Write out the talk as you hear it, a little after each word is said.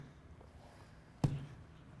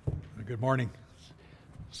Good morning.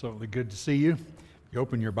 Certainly good to see you. You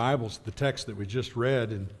open your Bibles to the text that we just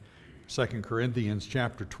read in 2 Corinthians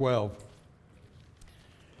chapter 12.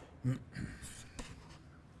 2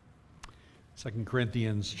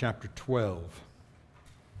 Corinthians chapter 12.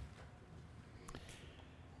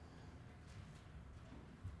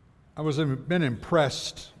 I've been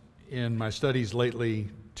impressed in my studies lately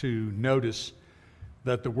to notice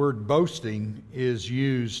that the word boasting is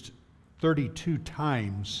used 32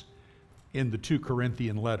 times in the 2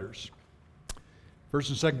 Corinthian letters.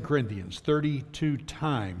 1st and 2nd Corinthians, 32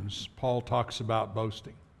 times Paul talks about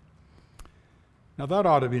boasting. Now that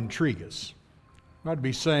ought to intrigue us. We ought to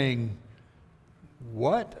be saying,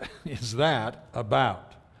 what is that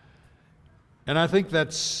about? And I think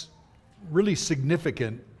that's really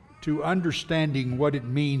significant to understanding what it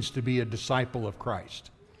means to be a disciple of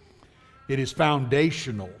Christ. It is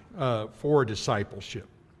foundational for discipleship.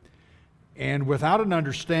 And without an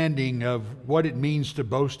understanding of what it means to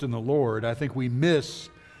boast in the Lord, I think we miss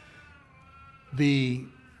the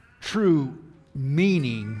true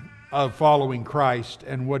meaning of following Christ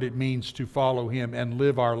and what it means to follow Him and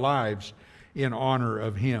live our lives in honor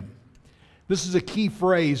of Him. This is a key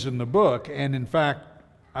phrase in the book, and in fact,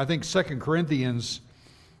 I think 2 Corinthians,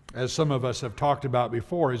 as some of us have talked about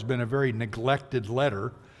before, has been a very neglected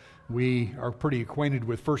letter. We are pretty acquainted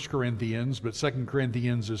with 1 Corinthians, but 2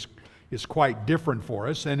 Corinthians is quite different for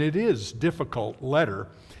us, and it is a difficult letter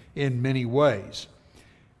in many ways.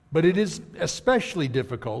 But it is especially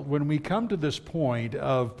difficult when we come to this point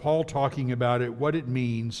of Paul talking about it, what it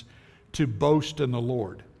means to boast in the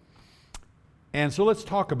Lord. And so let's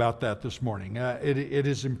talk about that this morning. It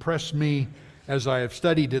has impressed me as I have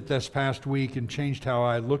studied it this past week and changed how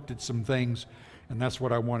I looked at some things, and that's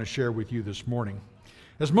what I want to share with you this morning.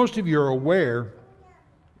 As most of you are aware,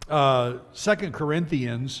 2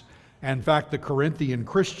 Corinthians, in fact, the Corinthian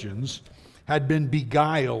Christians had been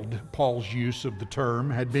beguiled, Paul's use of the term,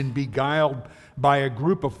 had been beguiled by a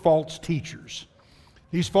group of false teachers.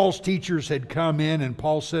 These false teachers had come in, and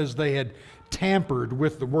Paul says they had tampered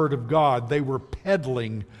with the Word of God. They were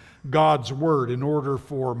peddling God's Word in order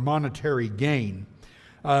for monetary gain.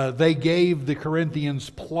 They gave the Corinthians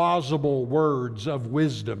plausible words of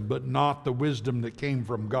wisdom, but not the wisdom that came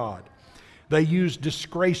from God. They used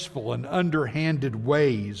disgraceful and underhanded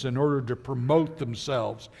ways in order to promote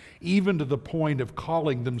themselves, even to the point of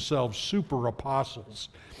calling themselves super apostles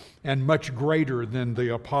and much greater than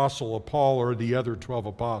the apostle of Paul or the other 12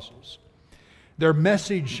 apostles. Their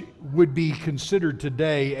message would be considered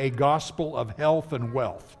today a gospel of health and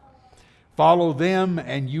wealth. Follow them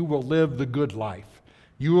and you will live the good life.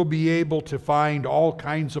 You will be able to find all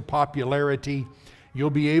kinds of popularity. You'll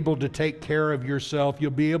be able to take care of yourself.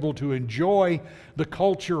 You'll be able to enjoy the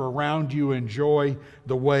culture around you, enjoy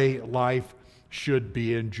the way life should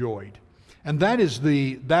be enjoyed. And that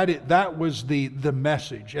was the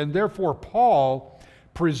message. And therefore, Paul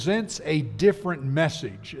presents a different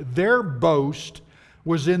message. Their boast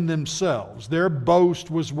was in themselves. Their boast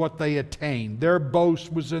was what they attained. Their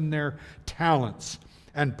boast was in their talents.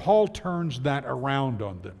 And Paul turns that around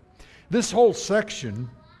on them. This whole section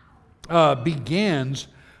begins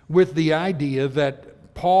with the idea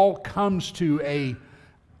that Paul comes to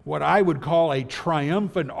what I would call a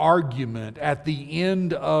triumphant argument at the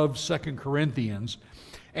end of 2 Corinthians.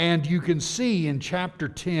 And you can see in chapter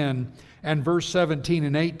 10 and verse 17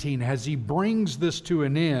 and 18, as he brings this to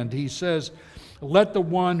an end, he says, "Let the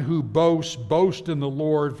one who boasts boast in the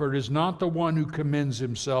Lord, for it is not the one who commends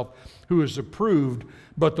himself who is approved,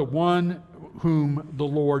 but the one whom the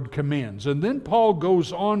Lord commends." And then Paul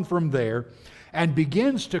goes on from there and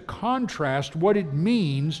begins to contrast what it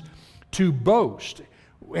means to boast.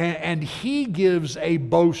 And he gives a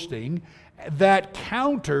boasting that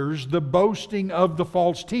counters the boasting of the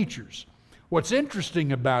false teachers. What's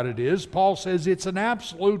interesting about it is, Paul says it's an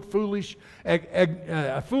absolute foolish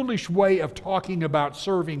way of talking about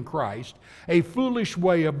serving Christ, a foolish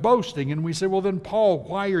way of boasting. And we say, well then, Paul,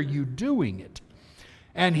 why are you doing it?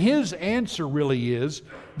 And his answer really is,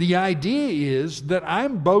 the idea is that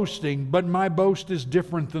I'm boasting, but my boast is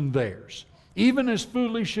different than theirs. Even as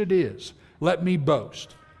foolish it is, let me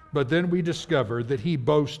boast. But then we discover that he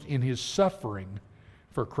boasts in his suffering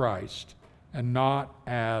for Christ and not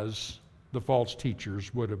as the false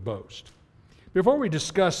teachers would have boasted. Before we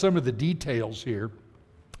discuss some of the details here,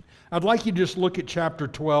 I'd like you to just look at chapter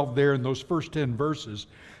 12 there in those first 10 verses,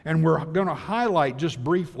 and we're going to highlight just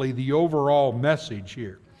briefly the overall message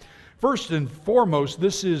here. First and foremost,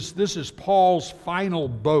 this is Paul's final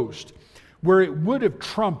boast, where it would have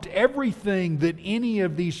trumped everything that any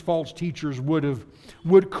of these false teachers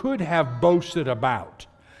could have boasted about.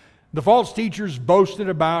 The false teachers boasted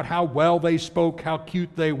about how well they spoke, how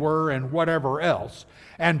cute they were, and whatever else.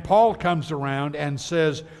 And Paul comes around and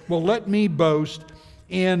says, well, let me boast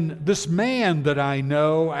in this man that I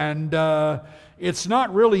know, and it's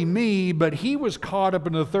not really me, but he was caught up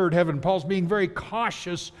in the third heaven. Paul's being very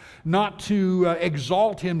cautious not to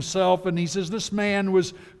exalt himself, and he says this man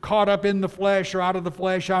was caught up in the flesh or out of the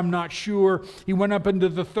flesh, I'm not sure. He went up into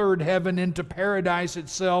the third heaven, into paradise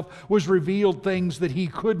itself, was revealed things that he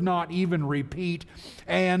could not even repeat,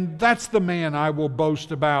 and that's the man I will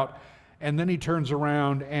boast about. And then he turns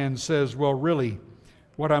around and says, well, really,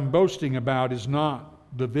 what I'm boasting about is not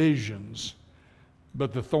the visions,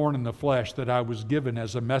 but the thorn in the flesh that I was given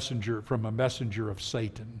as a messenger from a messenger of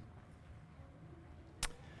Satan.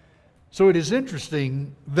 So it is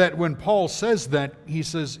interesting that when Paul says that, he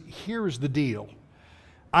says, here's the deal.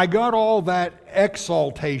 I got all that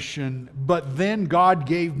exaltation, but then God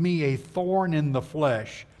gave me a thorn in the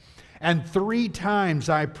flesh. And 3 times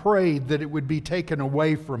I prayed that it would be taken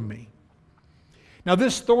away from me. Now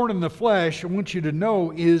this thorn in the flesh, I want you to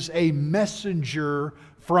know, is a messenger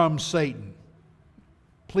from Satan.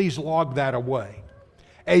 Please log that away.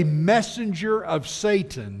 A messenger of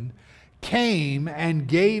Satan came and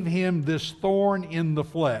gave him this thorn in the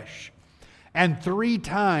flesh. And 3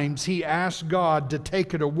 times he asked God to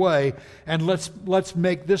take it away. And let's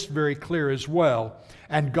make this very clear as well.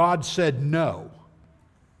 And God said no.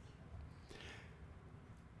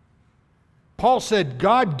 Paul said,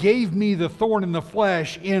 God gave me the thorn in the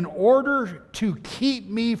flesh in order to keep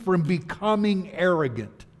me from becoming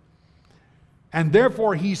arrogant. And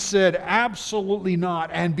therefore he said, absolutely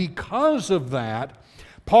not. And because of that,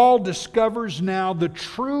 Paul discovers now the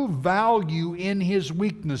true value in his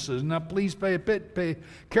weaknesses. Now please pay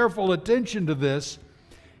careful attention to this.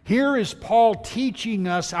 Here is Paul teaching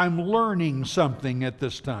us, I'm learning something at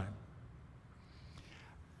this time.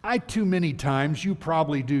 Too many times, you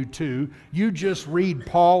probably do too, you just read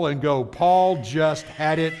Paul and go, Paul just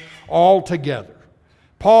had it all together.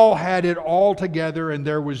 Paul had it all together and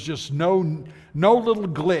there was just no little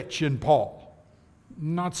glitch in Paul.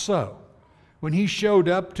 Not so. When he showed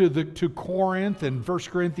up to Corinth in 1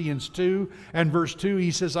 Corinthians 2 and verse 2, he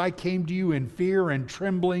says, I came to you in fear and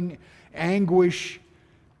trembling, anguish.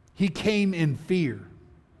 He came in fear.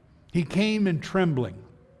 He came in trembling.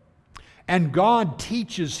 And God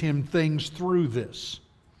teaches him things through this.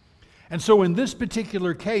 And so in this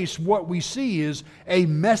particular case, what we see is a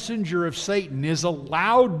messenger of Satan is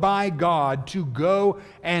allowed by God to go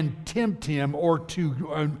and tempt him or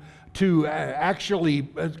to actually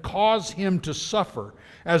cause him to suffer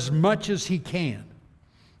as much as he can,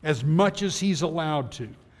 as much as he's allowed to.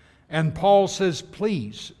 And Paul says,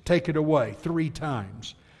 please take it away 3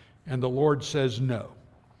 times. And the Lord says, no.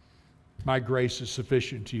 My grace is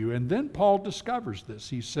sufficient to you. And then Paul discovers this.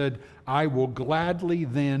 He said, I will gladly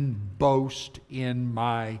then boast in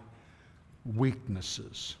my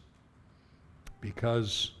weaknesses.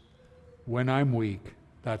 Because when I'm weak,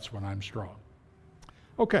 that's when I'm strong.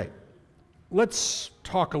 Okay, let's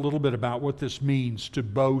talk a little bit about what this means to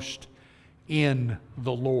boast in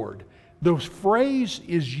the Lord. The phrase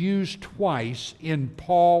is used twice in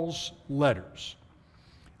Paul's letters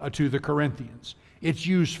to the Corinthians. It's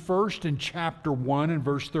used first in chapter 1 and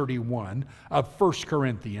verse 31 of 1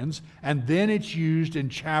 Corinthians, and then it's used in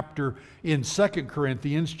 2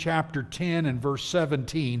 Corinthians chapter 10 and verse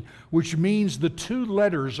 17, which means the 2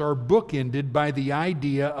 letters are bookended by the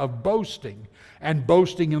idea of boasting and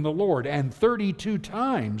boasting in the Lord. And 32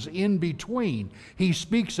 times in between, he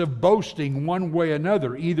speaks of boasting one way or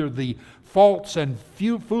another, either the false and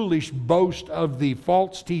foolish boast of the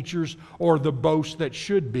false teachers or the boast that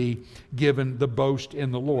should be given, the boast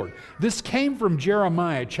in the Lord. This came from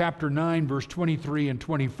Jeremiah chapter 9 verse 23 and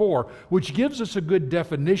 24, which gives us a good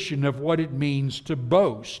definition of what it means to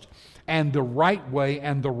boast, and the right way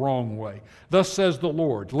and the wrong way. Thus says the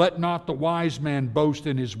Lord, let not the wise man boast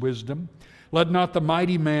in his wisdom, let not the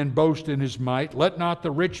mighty man boast in his might, let not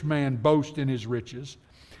the rich man boast in his riches,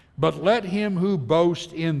 but let him who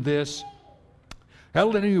boasts in this,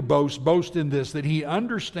 boast in this, that he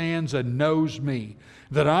understands and knows me,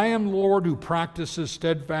 that I am Lord who practices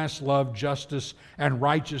steadfast love, justice, and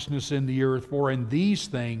righteousness in the earth, for in these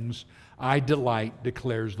things I delight,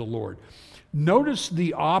 declares the Lord. Notice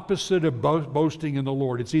the opposite of boasting in the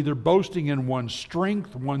Lord. It's either boasting in one's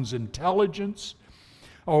strength, one's intelligence,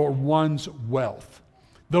 or one's wealth.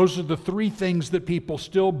 Those are the 3 things that people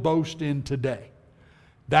still boast in today.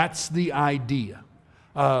 That's the idea.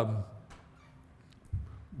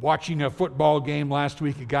 Watching a football game last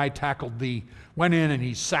week, a guy went in and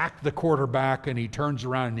he sacked the quarterback, and he turns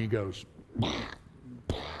around and he goes,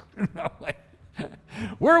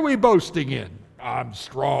 Where are we boasting in? I'm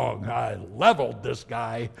strong. I leveled this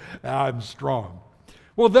guy. I'm strong.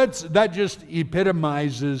 Well, that just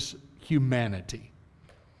epitomizes humanity.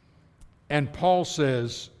 And Paul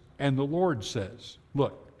says, and the Lord says,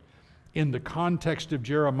 look, in the context of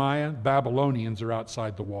Jeremiah, Babylonians are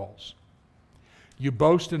outside the walls. You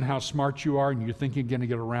boast in how smart you are and you think you're going to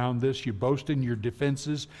get around this. You boast in your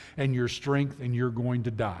defenses and your strength and you're going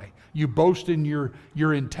to die. You boast in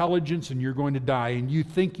your intelligence and you're going to die. And you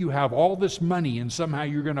think you have all this money and somehow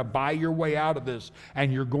you're going to buy your way out of this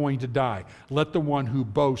and you're going to die. Let the one who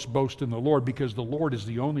boasts boast in the Lord, because the Lord is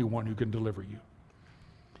the only one who can deliver you.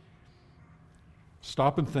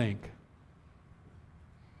 Stop and think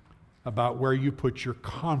about where you put your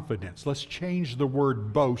confidence. Let's change the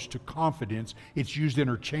word boast to confidence. It's used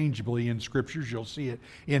interchangeably in scriptures. You'll see it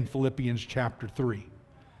in Philippians chapter 3.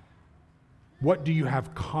 What do you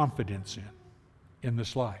have confidence in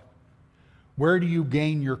this life? Where do you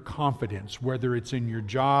gain your confidence, whether it's in your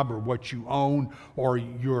job or what you own or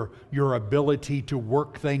your ability to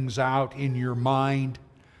work things out in your mind?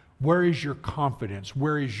 Where is your confidence?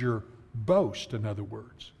 Where is your boast, in other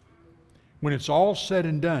words? When it's all said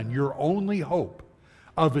and done, your only hope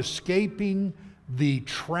of escaping the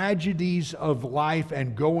tragedies of life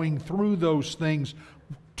and going through those things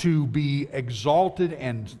to be exalted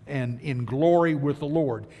and in glory with the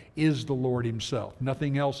Lord is the Lord Himself.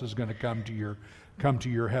 Nothing else is going to come to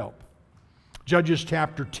your help. Judges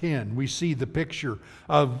chapter 10, we see the picture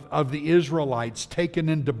of the Israelites taken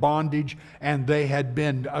into bondage, and they had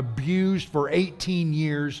been abused for 18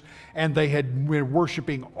 years, and they had been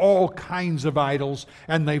worshiping all kinds of idols,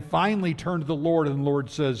 and they finally turned to the Lord, and the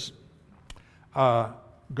Lord says, go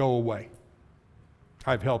away.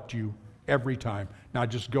 I've helped you every time. Now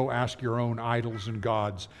just go ask your own idols and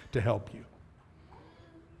gods to help you.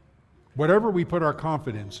 Whatever we put our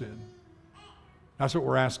confidence in, that's what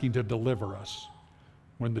we're asking to deliver us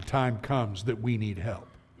when the time comes that we need help.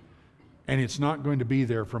 And it's not going to be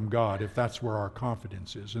there from God if that's where our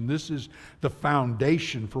confidence is. And this is the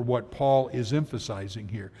foundation for what Paul is emphasizing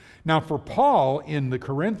here. Now, for Paul in the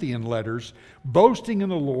Corinthian letters, boasting in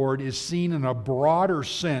the Lord is seen in a broader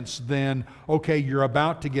sense than, okay, you're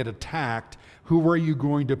about to get attacked. Who are you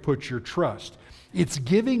going to put your trust? It's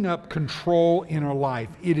giving up control in our life.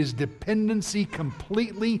 It is dependency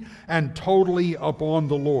completely and totally upon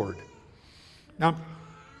the Lord. Now,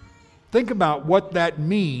 think about what that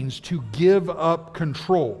means to give up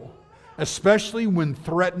control, especially when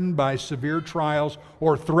threatened by severe trials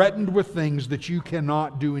or threatened with things that you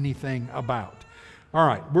cannot do anything about. All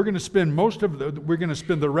right, we're going to spend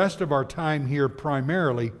the rest of our time here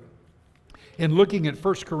primarily in looking at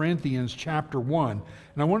 1 Corinthians chapter 1.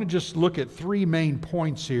 And I want to just look at three main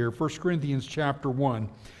points here. 1 Corinthians chapter 1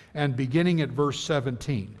 and beginning at verse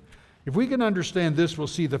 17. If we can understand this, we'll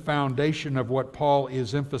see the foundation of what Paul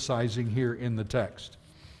is emphasizing here in the text.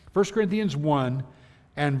 1 Corinthians 1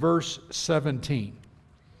 and verse 17.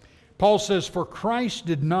 Paul says, "For Christ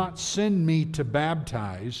did not send me to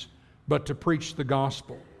baptize, but to preach the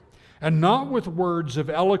gospel. And not with words of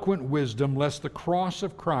eloquent wisdom, lest the cross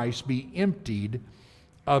of Christ be emptied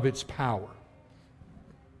of its power.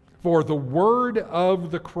 For the word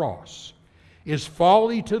of the cross is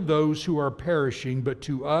folly to those who are perishing, but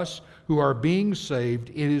to us who are being saved,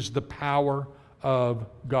 it is the power of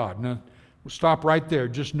God." Now, we'll stop right there.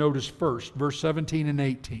 Just notice first, verse 17 and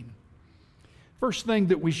 18. First thing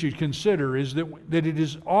that we should consider is that it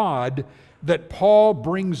is odd that Paul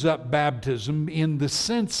brings up baptism in the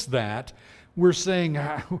sense that we're saying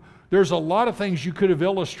there's a lot of things you could have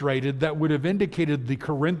illustrated that would have indicated the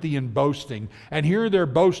Corinthian boasting. And here they're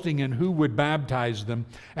boasting in who would baptize them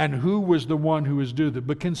and who was the one who was due them.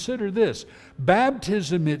 But consider this,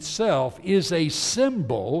 baptism itself is a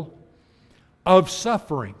symbol of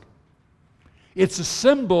suffering. It's a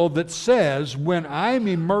symbol that says when I'm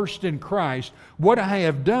immersed in Christ, what I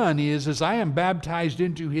have done is I am baptized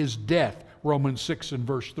into His death, Romans 6 and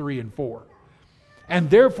verse 3 and 4. And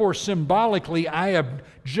therefore, symbolically, I have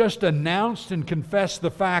just announced and confessed the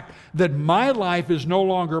fact that my life is no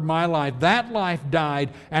longer my life. That life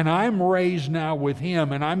died, and I'm raised now with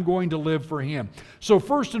Him, and I'm going to live for Him. So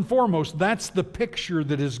first and foremost, that's the picture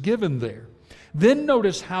that is given there. Then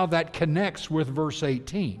notice how that connects with verse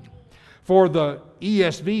 18. For the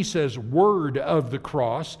ESV says, word of the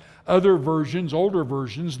cross. Other versions, older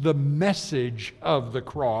versions, the message of the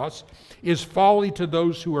cross is folly to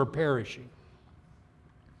those who are perishing.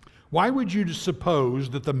 Why would you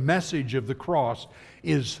suppose that the message of the cross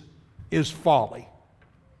is folly?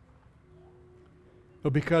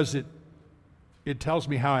 Well, because it tells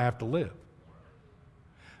me how I have to live.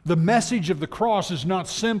 The message of the cross is not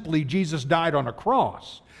simply Jesus died on a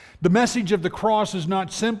cross. The message of the cross is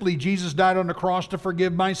not simply Jesus died on the cross to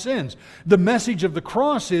forgive my sins. The message of the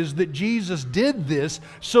cross is that Jesus did this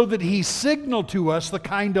so that He signaled to us the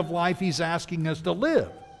kind of life He's asking us to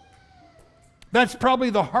live. That's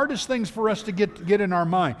probably the hardest things for us to get in our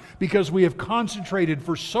mind, because we have concentrated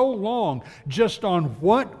for so long just on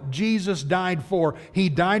what Jesus died for. He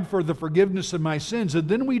died for the forgiveness of my sins, and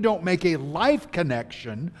then we don't make a life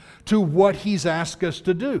connection to what He's asked us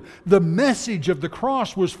to do. The message of the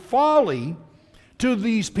cross was folly to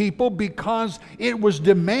these people because it was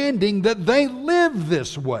demanding that they live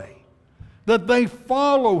this way, that they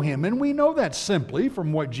follow Him. And we know that simply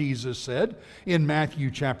from what Jesus said in Matthew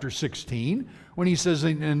chapter 16, when He says,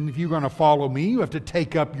 and if you're going to follow me, you have to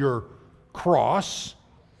take up your cross,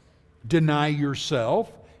 deny yourself.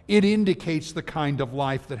 It indicates the kind of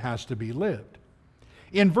life that has to be lived.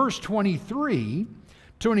 In verse 22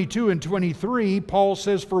 and 23, Paul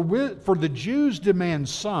says, For the Jews demand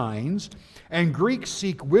signs, and Greeks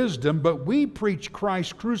seek wisdom, but we preach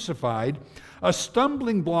Christ crucified, a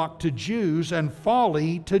stumbling block to Jews and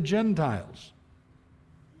folly to Gentiles.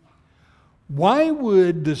 Why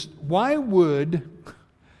would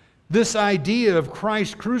this idea of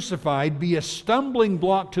Christ crucified be a stumbling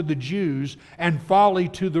block to the Jews and folly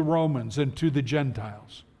to the Romans and to the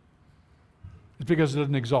Gentiles? It's because it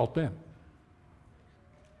doesn't exalt them.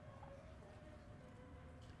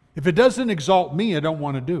 If it doesn't exalt me, I don't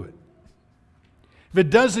want to do it. If it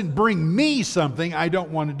doesn't bring me something, I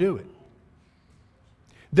don't want to do it.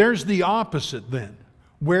 There's the opposite then.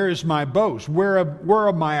 Where is my boast? Where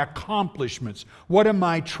are my accomplishments? What am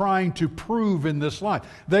I trying to prove in this life?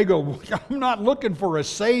 They go, I'm not looking for a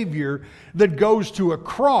Savior that goes to a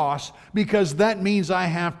cross, because that means I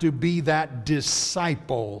have to be that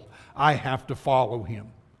disciple. I have to follow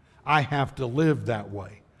Him. I have to live that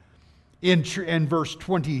way. In verse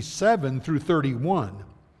 27 through 31,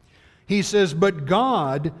 he says, But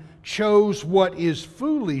God chose what is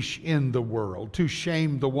foolish in the world to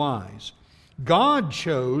shame the wise. God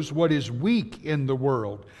chose what is weak in the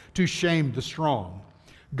world to shame the strong.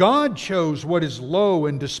 God chose what is low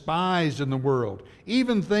and despised in the world,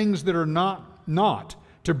 even things that are not,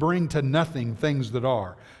 to bring to nothing things that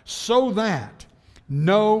are, so that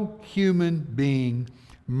no human being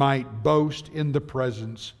might boast in the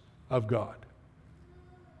presence of God.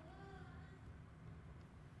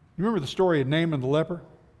 You remember the story of Naaman the leper?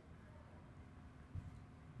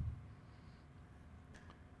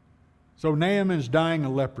 So Naaman is dying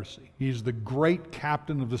of leprosy. He's the great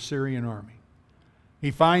captain of the Syrian army.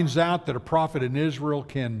 He finds out that a prophet in Israel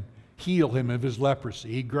can heal him of his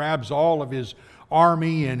leprosy. He grabs all of his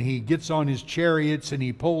army and he gets on his chariots and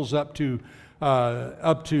he pulls up to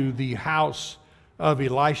the house of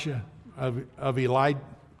Elisha,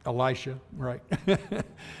 Elisha, right?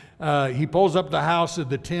 He pulls up the house of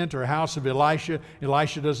the tent or house of Elisha.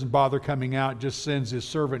 Elisha doesn't bother coming out, just sends his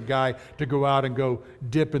servant guy to go out and go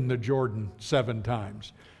dip in the Jordan 7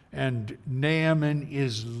 times. And Naaman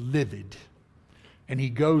is livid. And he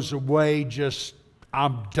goes away just,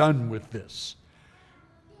 I'm done with this.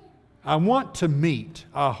 I want to meet,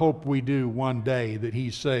 I hope we do one day that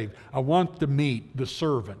he's saved. I want to meet the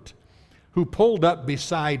servant who pulled up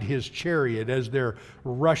beside his chariot as they're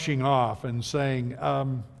rushing off and saying,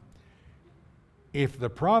 if the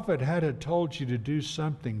prophet had told you to do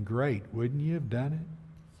something great, wouldn't you have done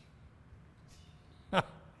it?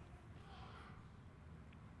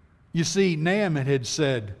 You see, Naaman had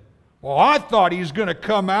said, well, I thought he was going to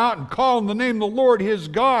come out and call in the name of the Lord his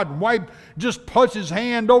God and just puts his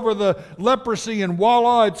hand over the leprosy and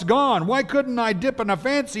voila, it's gone. Why couldn't I dip in a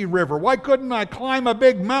fancy river? Why couldn't I climb a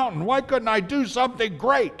big mountain? Why couldn't I do something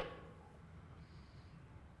great?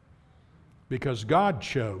 Because God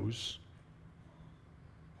chose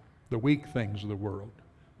the weak things of the world.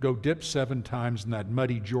 Go dip 7 times in that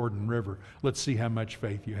muddy Jordan River. Let's see how much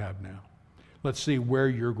faith you have now. Let's see where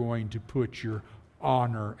you're going to put your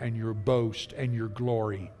honor and your boast and your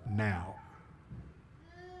glory now.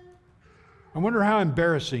 I wonder how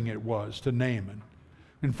embarrassing it was to Naaman,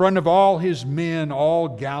 in front of all his men, all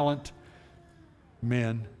gallant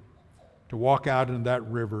men, to walk out into that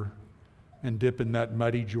river and dip in that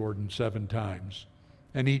muddy Jordan 7 times.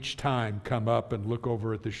 And each time come up and look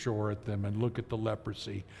over at the shore at them and look at the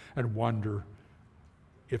leprosy and wonder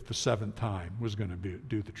if the 7th time was going to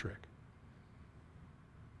do the trick.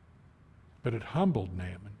 But it humbled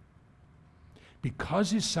Naaman.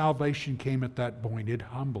 Because his salvation came at that point, it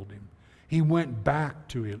humbled him. He went back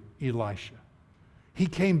to Elisha. He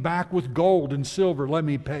came back with gold and silver. Let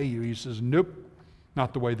me pay you. He says, nope,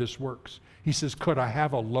 not the way this works. He says, could I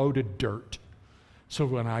have a load of dirt? So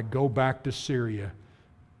when I go back to Syria,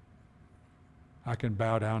 I can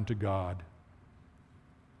bow down to God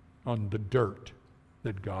on the dirt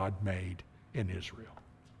that God made in Israel.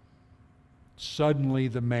 Suddenly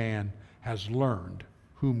the man has learned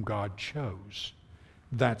whom God chose.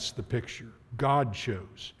 That's the picture. God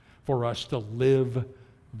chose for us to live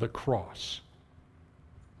the cross.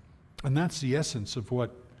 And that's the essence of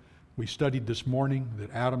what we studied this morning,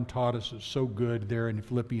 that Adam taught us is so good there in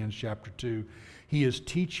Philippians chapter 2. He is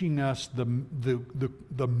teaching us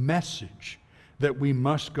the message that we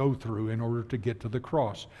must go through in order to get to the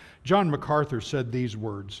cross. John MacArthur said these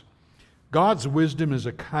words, "God's wisdom is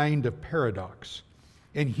a kind of paradox.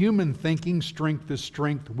 In human thinking, strength is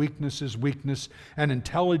strength, weakness is weakness, and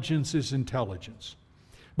intelligence is intelligence.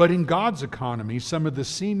 But in God's economy, some of the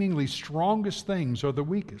seemingly strongest things are the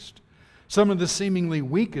weakest. Some of the seemingly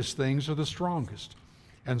weakest things are the strongest.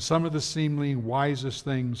 And some of the seemingly wisest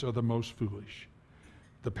things are the most foolish.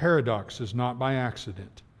 The paradox is not by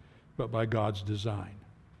accident, but by God's design."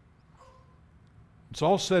 It's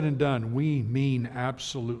all said and done. We mean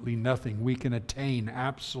absolutely nothing. We can attain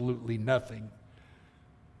absolutely nothing.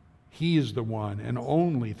 He is the one, and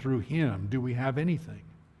only through Him do we have anything.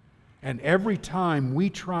 And every time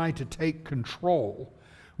we try to take control,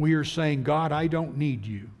 we are saying, God, I don't need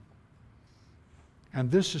you.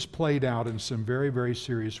 And this is played out in some very, very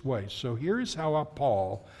serious ways. So here is how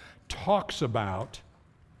Paul talks about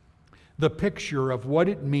the picture of what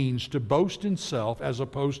it means to boast in self as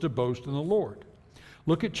opposed to boast in the Lord.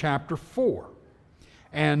 Look at chapter 4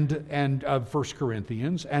 and of 1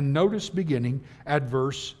 Corinthians, and notice beginning at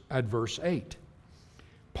verse 8.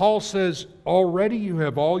 Paul says, "Already you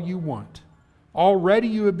have all you want. Already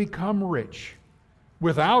you have become rich.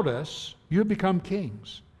 Without us, you have become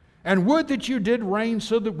kings. And would that you did reign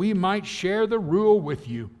so that we might share the rule with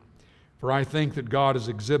you. For I think that God has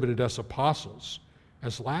exhibited us apostles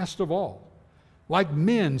as last of all, like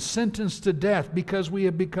men sentenced to death because we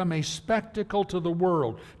have become a spectacle to the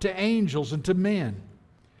world, to angels and to men.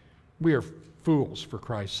 We are fools for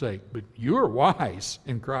Christ's sake, but you are wise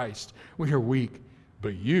in Christ. We are weak,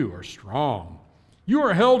 but you are strong. You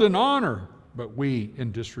are held in honor, but we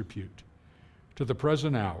in disrepute. To the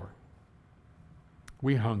present hour,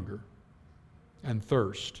 we hunger and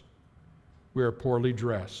thirst. We are poorly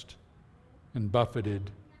dressed and buffeted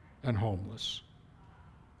and homeless.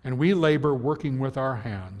 And we labor working with our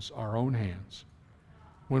hands, our own hands.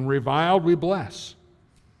 When reviled, we bless.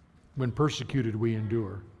 When persecuted, we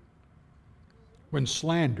endure. When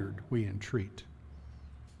slandered, we entreat.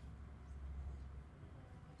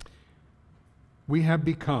 We have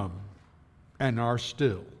become and are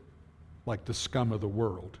still like the scum of the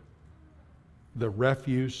world, the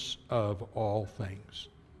refuse of all things.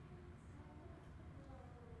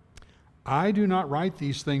 I do not write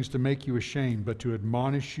these things to make you ashamed, but to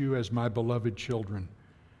admonish you as my beloved children.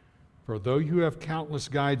 For though you have countless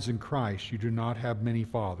guides in Christ, you do not have many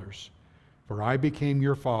fathers. For I became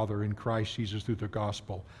your father in Christ Jesus through the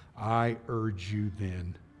gospel. I urge you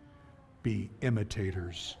then, be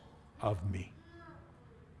imitators of me.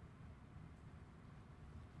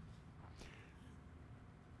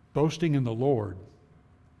 Boasting in the Lord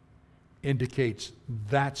indicates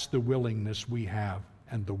that's the willingness we have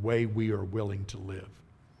and the way we are willing to live.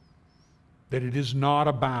 That it is not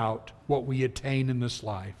about what we attain in this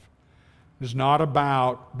life. It is not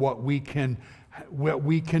about what we can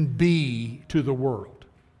be to the world.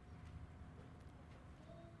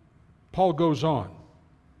 Paul goes on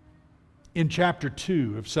in chapter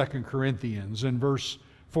 2 of 2 Corinthians in verse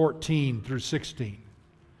 14 through 16.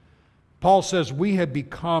 Paul says, we have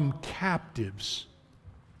become captives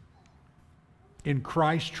in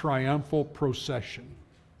Christ's triumphal procession.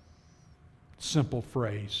 Simple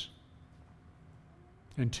phrase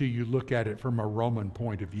until you look at it from a Roman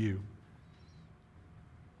point of view.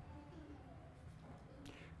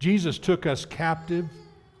 Jesus took us captive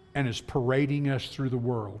and is parading us through the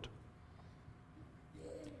world.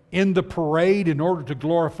 In the parade, in order to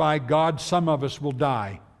glorify God, some of us will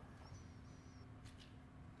die.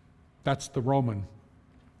 That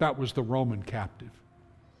was the Roman captive.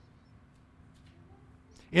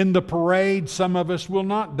 In the parade, some of us will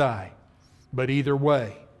not die. But either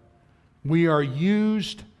way, we are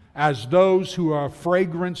used as those who are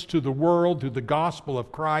fragrance to the world through the gospel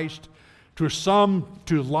of Christ, to some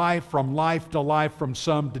to life, from life to life, from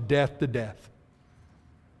some to death to death.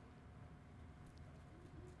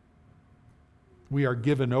 We are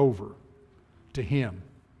given over to Him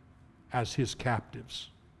as His captives.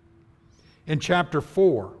 In chapter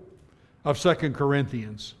 4 of 2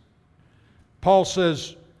 Corinthians, Paul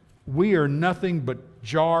says, we are nothing but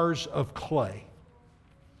jars of clay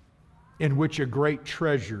in which a great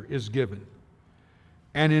treasure is given.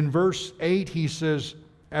 And in verse 8 he says,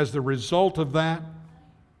 as the result of that,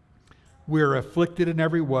 we are afflicted in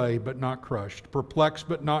every way, but not crushed, perplexed,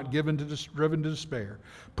 but not driven to despair,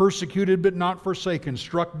 persecuted, but not forsaken,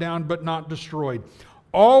 struck down, but not destroyed,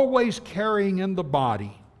 always carrying in the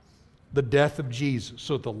body the death of Jesus,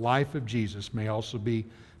 so that the life of Jesus may also be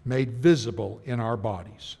made visible in our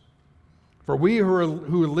bodies. For we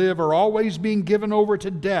who live are always being given over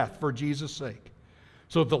to death for Jesus' sake,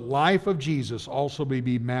 so that the life of Jesus also may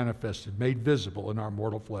be manifested, made visible in our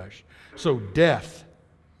mortal flesh. So death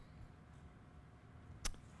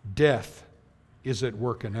is at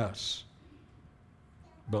work in us,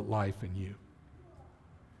 but life in you.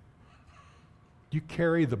 Do you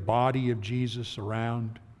carry the body of Jesus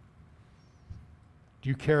around? Do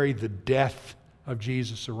you carry the death of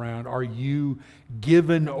Jesus around? Are you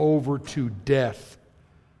given over to death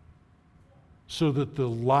so that the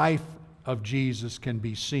life of Jesus can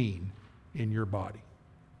be seen in your body?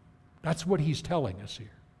 That's what he's telling us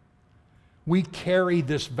here. We carry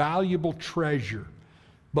this valuable treasure,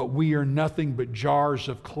 but we are nothing but jars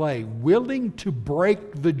of clay, willing to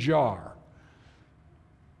break the jar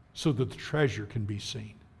so that the treasure can be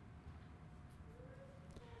seen.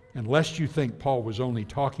 And lest you think Paul was only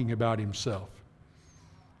talking about himself,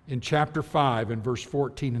 in chapter 5 and verse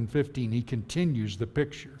 14 and 15, he continues the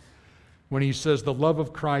picture when he says, the love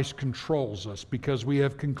of Christ controls us because we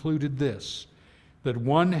have concluded this, that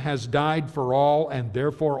one has died for all, and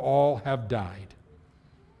therefore all have died.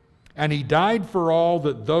 And he died for all,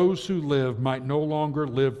 that those who live might no longer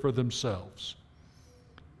live for themselves,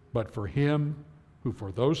 but for him who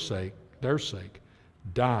for their sake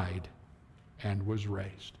died and was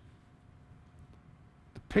raised.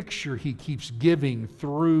 The picture he keeps giving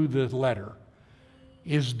through the letter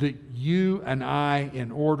is that you and I,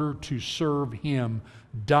 in order to serve him,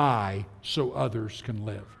 die so others can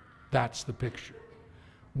live. That's the picture.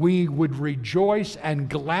 We would rejoice and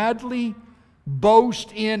gladly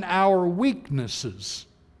boast in our weaknesses,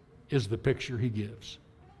 is the picture he gives.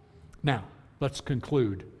 Now, let's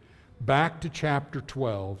conclude. Back to chapter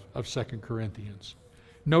 12 of 2 Corinthians.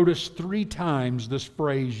 Notice 3 times this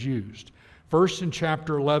phrase used. First in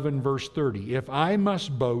chapter 11, verse 30. If I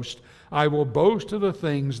must boast, I will boast of the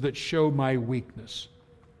things that show my weakness.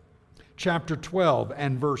 Chapter 12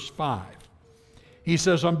 and verse 5. He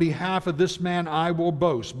says, on behalf of this man I will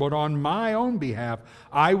boast, but on my own behalf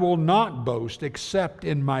I will not boast except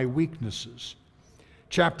in my weaknesses.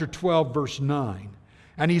 Chapter 12, verse 9.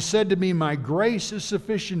 And he said to me, my grace is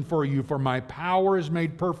sufficient for you, for my power is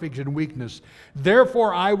made perfect in weakness.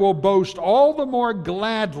 Therefore I will boast all the more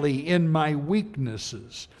gladly in my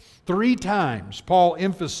weaknesses. 3 times Paul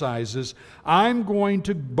emphasizes, I'm going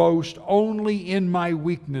to boast only in my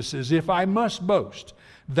weaknesses. If I must boast,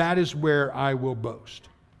 that is where I will boast.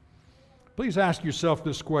 Please ask yourself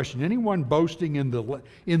this question. Anyone boasting in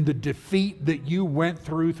the defeat that you went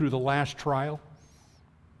through the last trial?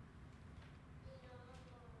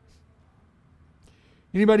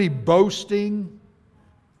 Anybody boasting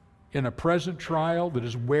in a present trial that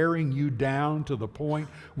is wearing you down to the point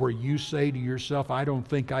where you say to yourself, I don't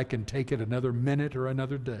think I can take it another minute or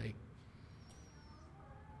another day?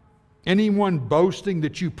 Anyone boasting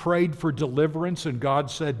that you prayed for deliverance and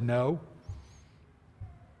God said no?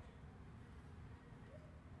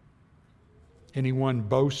 Anyone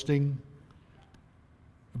boasting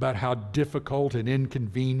about how difficult and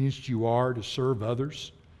inconvenienced you are to serve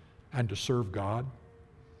others and to serve God?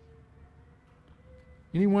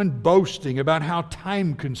 Anyone boasting about how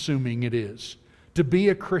time-consuming it is to be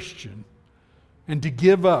a Christian and to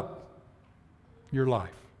give up your life?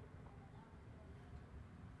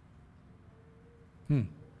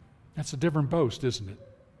 That's a different boast, isn't it?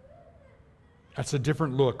 That's a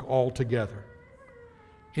different look altogether.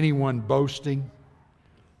 Anyone boasting,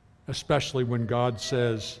 especially when God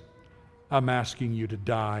says, I'm asking you to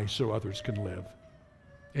die so others can live.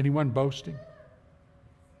 Anyone boasting?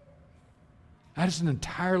 That is an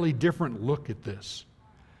entirely different look at this.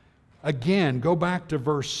 Again, go back to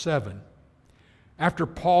verse 7. After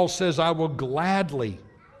Paul says, I will gladly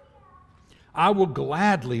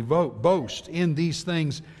boast in these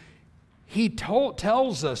things, he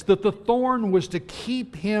tells us that the thorn was to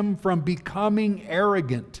keep him from becoming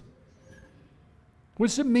arrogant. What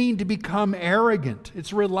does it mean to become arrogant?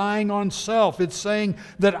 It's relying on self. It's saying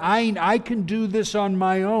that I can do this on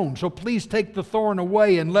my own, so please take the thorn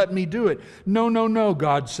away and let me do it. No,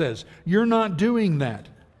 God says. You're not doing that.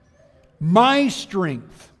 My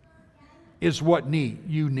strength is what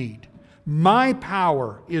you need. My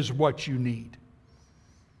power is what you need.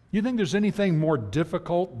 You think there's anything more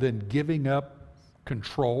difficult than giving up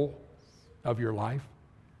control of your life?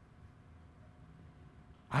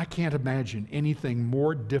 I can't imagine anything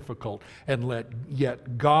more difficult, and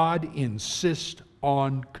yet God insists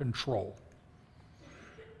on control.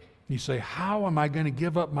 You say, how am I going to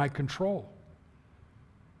give up my control?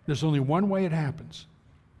 There's only one way it happens.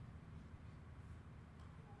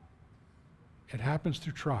 It happens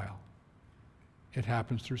through trial. It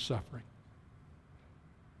happens through suffering.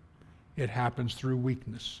 It happens through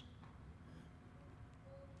weakness.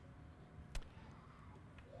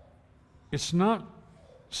 It's not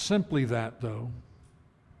simply that, though.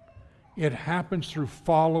 It happens through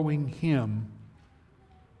following Him,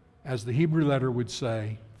 as the Hebrew letter would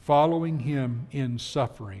say, following Him in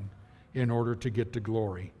suffering in order to get to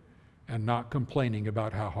glory, and not complaining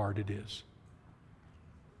about how hard it is.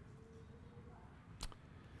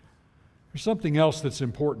 There's something else that's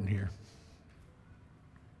important here.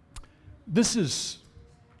 This is,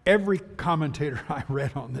 every commentator I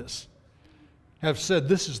read on this have said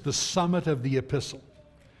this is the summit of the epistle.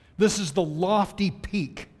 This is the lofty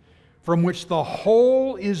peak from which the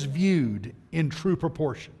whole is viewed in true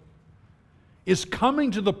proportion. Is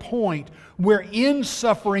coming to the point where in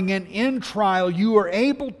suffering and in trial you are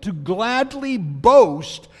able to gladly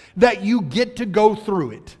boast that you get to go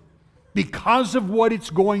through it because of what it's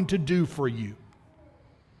going to do for you,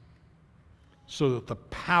 so that the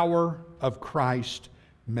power of Christ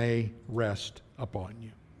may rest upon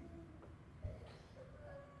you.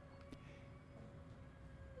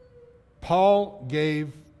 God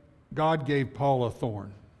gave Paul a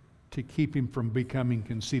thorn to keep him from becoming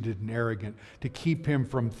conceited and arrogant, to keep him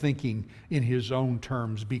from thinking in his own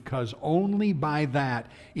terms, because only by that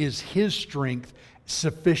is his strength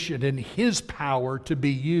sufficient and his power to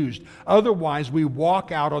be used. Otherwise, we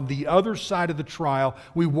walk out on the other side of the trial,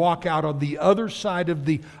 we walk out on the other side of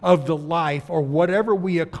the life, or whatever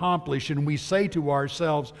we accomplish, and we say to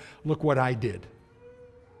ourselves, look what I did.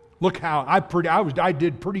 Look how I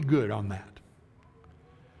did pretty good on that.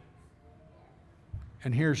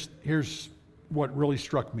 And here's what really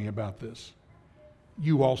struck me about this.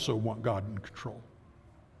 You also want God in control.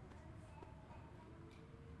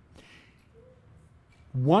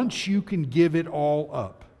 Once you can give it all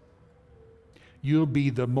up, you'll be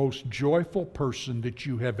the most joyful person that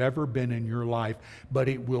you have ever been in your life, but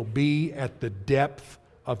it will be at the depth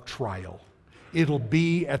of trial. It'll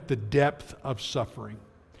be at the depth of suffering.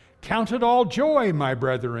 Count it all joy, my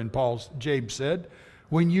brethren, James said,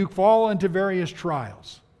 when you fall into various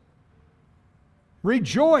trials.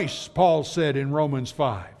 Rejoice, Paul said in Romans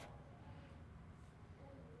 5,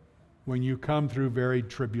 when you come through varied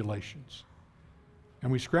tribulations.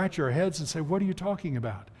 And we scratch our heads and say, what are you talking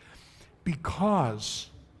about? Because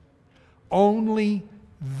only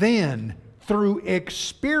then, through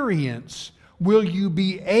experience, will you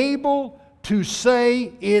be able to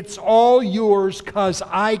say it's all yours because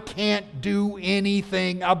I can't do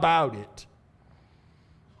anything about it.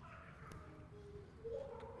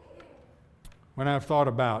 When I've thought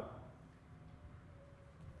about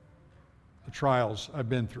the trials I've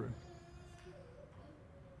been through,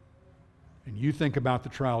 and you think about the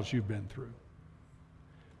trials you've been through,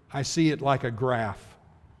 I see it like a graph.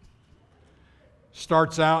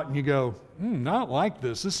 Starts out and you go, not like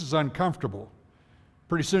this. This is uncomfortable.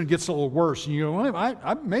 Pretty soon it gets a little worse, and you go,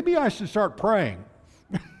 well, maybe I should start praying.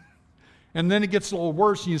 And then it gets a little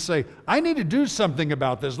worse, and you say, I need to do something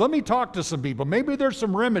about this. Let me talk to some people. Maybe there's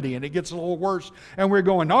some remedy, and it gets a little worse, and we're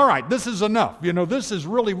going, all right, this is enough. This is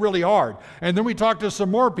really, really hard. And then we talk to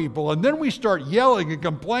some more people, and then we start yelling and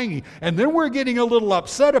complaining, and then we're getting a little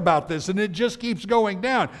upset about this, and it just keeps going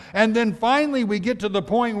down. And then finally we get to the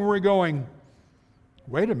point where we're going,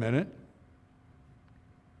 wait a minute.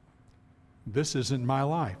 This isn't my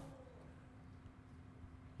life.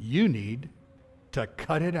 You need to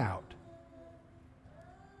cut it out.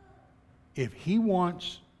 If He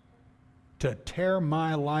wants to tear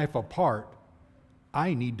my life apart,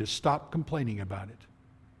 I need to stop complaining about it.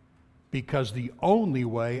 Because the only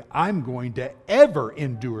way I'm going to ever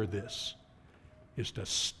endure this is to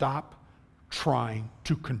stop trying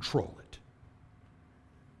to control it.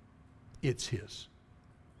 It's His.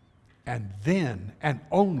 And then, and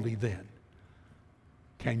only then,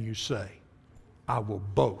 can you say, I will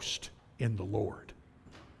boast in the Lord.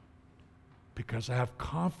 Because I have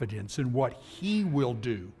confidence in what He will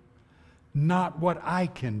do, not what I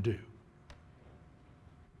can do.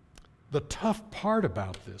 The tough part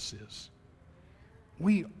about this is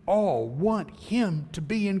we all want Him to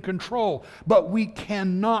be in control, but we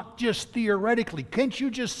cannot just theoretically. Can't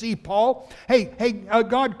you just see Paul? Hey,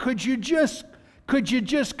 God, could you just Could you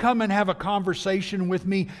just come and have a conversation with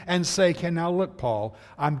me and say, okay, now look, Paul,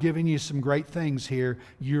 I'm giving you some great things here.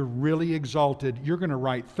 You're really exalted. You're going to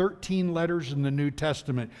write 13 letters in the New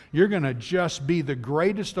Testament. You're going to just be the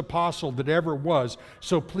greatest apostle that ever was.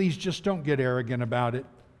 So please just don't get arrogant about it.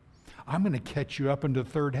 I'm going to catch you up into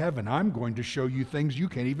third heaven. I'm going to show you things you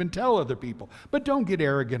can't even tell other people. But don't get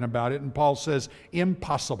arrogant about it. And Paul says,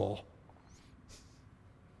 impossible.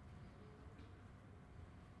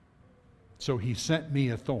 So he sent me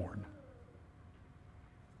a thorn.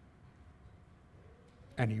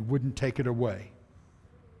 And he wouldn't take it away.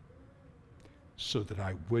 So that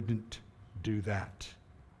I wouldn't do that.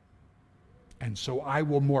 And so I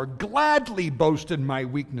will more gladly boast in my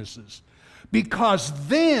weaknesses. Because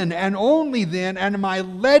then and only then am I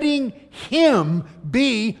letting Him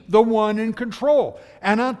be the one in control.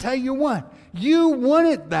 And I'll tell you what, you want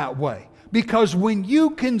it that way. Because when you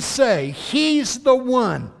can say, He's the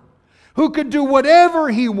one who could do whatever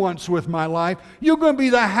He wants with my life, you're going to be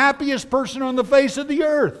the happiest person on the face of the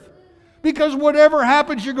earth. Because whatever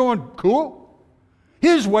happens, you're going, cool.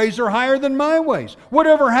 His ways are higher than my ways.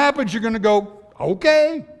 Whatever happens, you're going to go,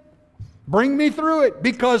 okay. Bring me through it,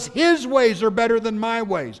 because His ways are better than my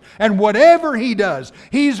ways. And whatever He does,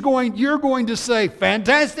 you're going to say,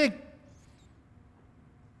 fantastic.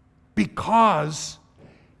 Because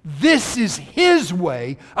this is His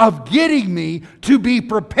way of getting me to be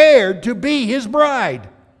prepared to be His bride.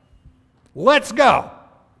 Let's go.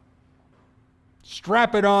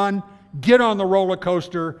 Strap it on, get on the roller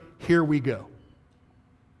coaster, here we go.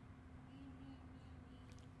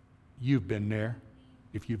 You've been there.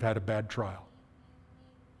 If you've had a bad trial.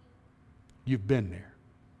 You've been there.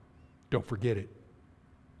 Don't forget it.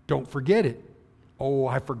 Don't forget it. Oh,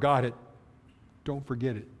 I forgot it. Don't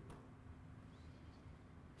forget it.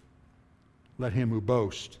 Let him who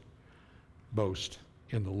boasts, boast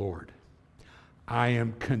in the Lord. I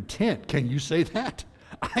am content. Can you say that?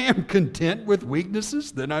 I am content with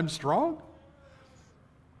weaknesses, then I'm strong.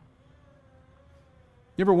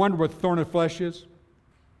 You ever wonder what the thorn of the flesh is?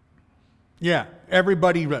 Yeah,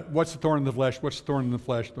 everybody, what's the thorn in the flesh? What's the thorn in the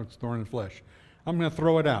flesh? What's the thorn in the flesh? I'm going to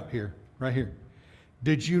throw it out here, right here.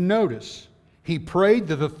 Did you notice he prayed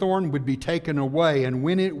that the thorn would be taken away, and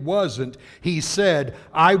when it wasn't, he said,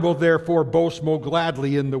 I will therefore boast more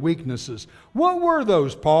gladly in the weaknesses. What were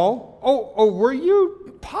those, Paul? Oh, were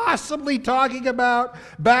you possibly talking about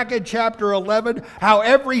back in chapter 11, how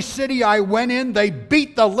every city I went in, they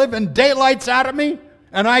beat the living daylights out of me,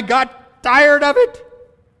 and I got tired of it?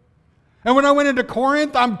 And when I went into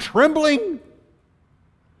Corinth, I'm trembling.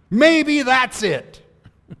 Maybe that's it.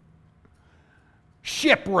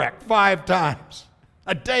 Shipwrecked 5 times.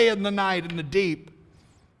 A day and the night in the deep.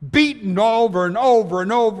 Beaten over and over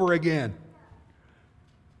and over again.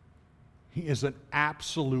 He is an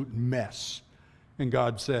absolute mess. And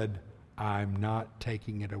God said, I'm not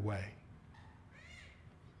taking it away.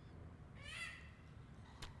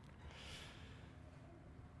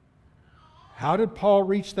 How did Paul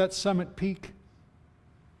reach that summit peak?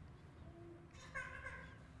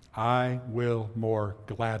 I will more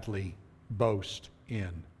gladly boast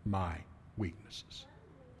in my weaknesses.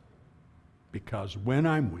 Because when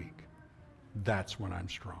I'm weak, that's when I'm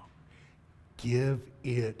strong. Give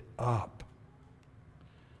it up.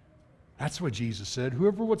 That's what Jesus said.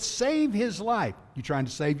 Whoever would save his life. You trying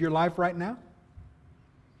to save your life right now?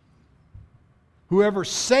 Whoever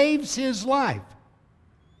saves his life.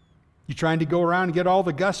 You trying to go around and get all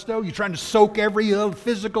the gusto? You trying to soak every little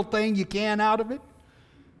physical thing you can out of it?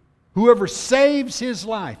 Whoever saves his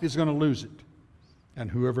life is going to lose it.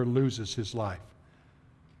 And whoever loses his life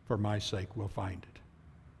for my sake will find it.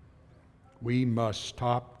 We must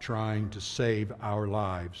stop trying to save our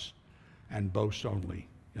lives and boast only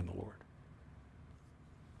in the Lord.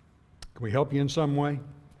 Can we help you in some way?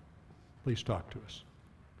 Please talk to us.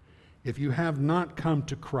 If you have not come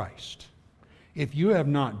to Christ, if you have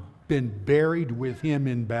not been buried with him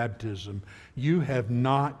in baptism, you have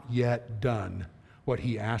not yet done what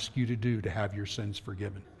he asked you to do to have your sins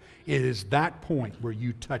forgiven. It is that point where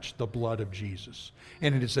you touch the blood of Jesus.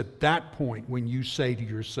 And it is at that point when you say to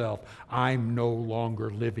yourself, I'm no longer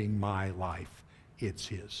living my life. It's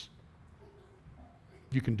his.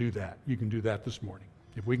 You can do that. You can do that this morning.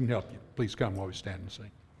 If we can help you, please come while we stand and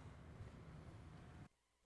sing.